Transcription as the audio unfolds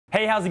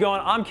Hey, how's it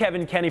going? I'm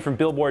Kevin Kenny from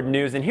Billboard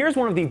News, and here's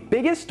one of the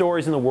biggest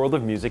stories in the world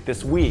of music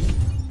this week.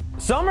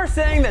 Some are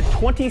saying that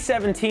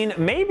 2017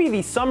 may be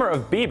the summer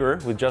of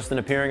Bieber, with Justin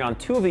appearing on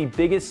two of the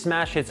biggest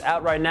smash hits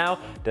out right now,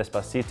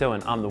 Despacito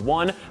and I'm the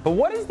One. But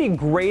what is the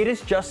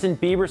greatest Justin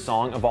Bieber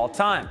song of all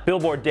time?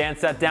 Billboard Dan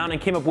sat down and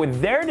came up with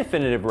their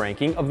definitive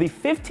ranking of the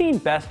 15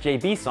 best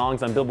JB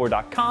songs on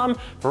Billboard.com.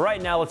 For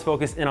right now, let's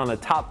focus in on the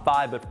top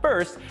 5, but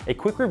first, a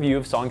quick review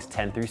of songs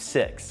 10 through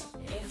 6.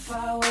 If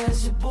I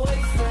was your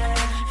boyfriend,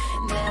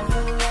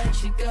 never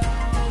let you go.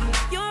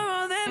 You're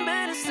all that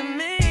matters to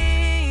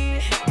me.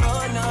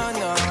 Oh no,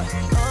 no,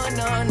 oh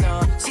no,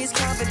 no. She's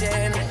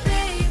confident.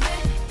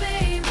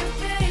 Baby,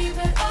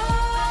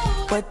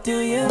 oh. What do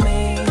you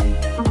mean?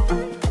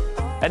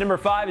 At number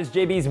 5 is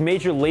JB's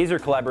Major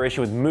Lazer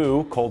collaboration with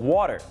Moo, Cold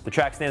Water. The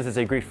track stands as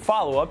a great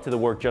follow-up to the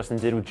work Justin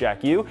did with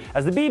Jack U,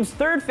 as the Bieb's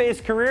third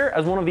phase career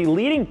as one of the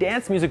leading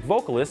dance music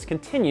vocalists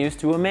continues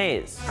to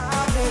amaze.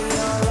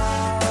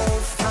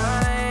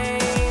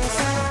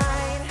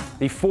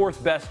 The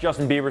fourth best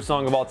Justin Bieber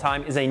song of all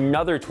time is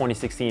another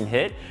 2016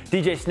 hit,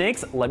 DJ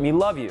Snake's Let Me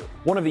Love You.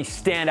 One of the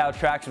standout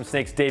tracks from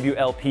Snake's debut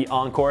LP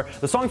Encore,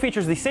 the song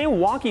features the same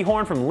wonky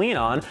horn from Lean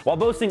On, while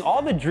boasting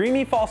all the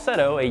dreamy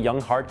falsetto a young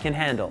heart can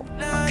handle.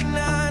 Nah,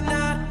 nah,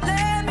 nah,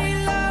 let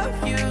me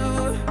love you.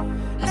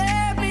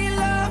 Let me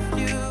love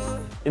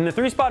you. In the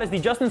 3 spot is the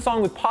Justin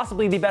song with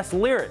possibly the best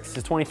lyrics,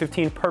 his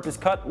 2015 purpose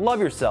cut,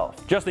 Love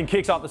Yourself. Justin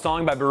kicks off the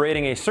song by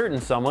berating a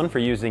certain someone for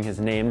using his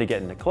name to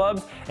get into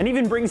clubs, and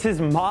even brings his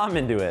mom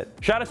into it.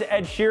 Shout out to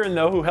Ed Sheeran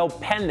though, who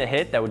helped pen the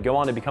hit that would go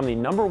on to become the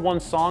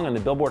 #1 song on the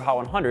Billboard Hot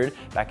 100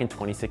 back in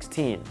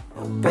 2016.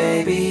 Oh,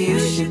 baby, you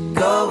should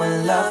go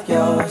and love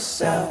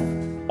yourself.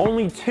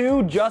 Only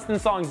 2 Justin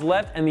songs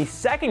left, and the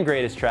second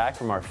greatest track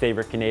from our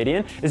favorite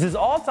Canadian is his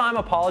all-time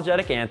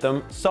apologetic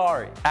anthem,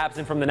 Sorry.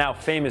 Absent from the now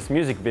famous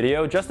music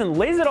video, Justin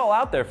lays it all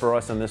out there for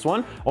us on this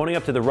one, owning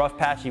up to the rough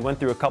patch he went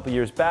through a couple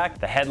years back,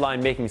 the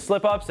headline making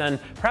slip-ups, and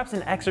perhaps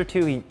an X or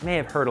 2 he may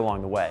have heard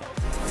along the way.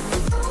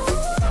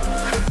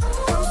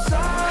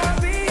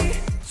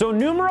 So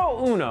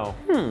numero uno,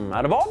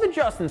 out of all the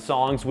Justin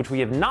songs which we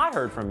have not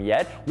heard from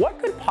yet, what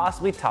could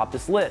possibly top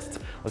this list?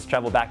 Let's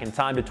travel back in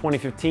time to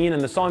 2015 and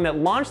the song that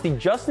launched the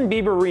Justin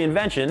Bieber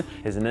reinvention,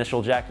 his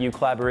initial Jack U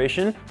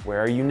collaboration,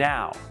 Where Are You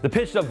Now? The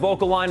pitched up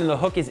vocal line in the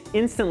hook is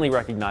instantly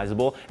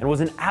recognizable and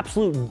was an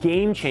absolute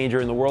game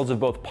changer in the worlds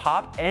of both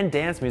pop and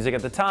dance music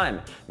at the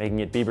time, making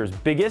it Bieber's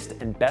biggest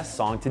and best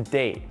song to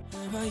date.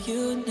 Where are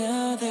you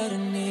now that I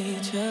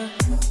need you?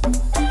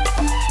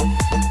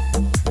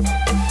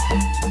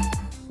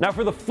 Now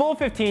for the full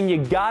 15,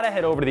 you gotta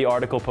head over to the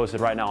article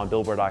posted right now on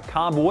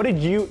Billboard.com. But what did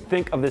you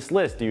think of this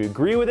list? Do you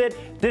agree with it,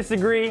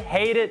 disagree,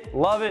 hate it,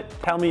 love it?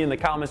 Tell me in the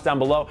comments down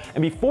below.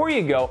 And before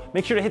you go,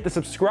 make sure to hit the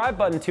subscribe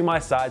button to my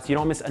side so you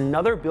don't miss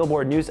another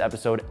Billboard News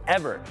episode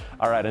ever.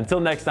 All right, until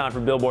next time for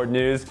Billboard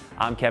News,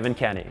 I'm Kevin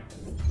Kenny.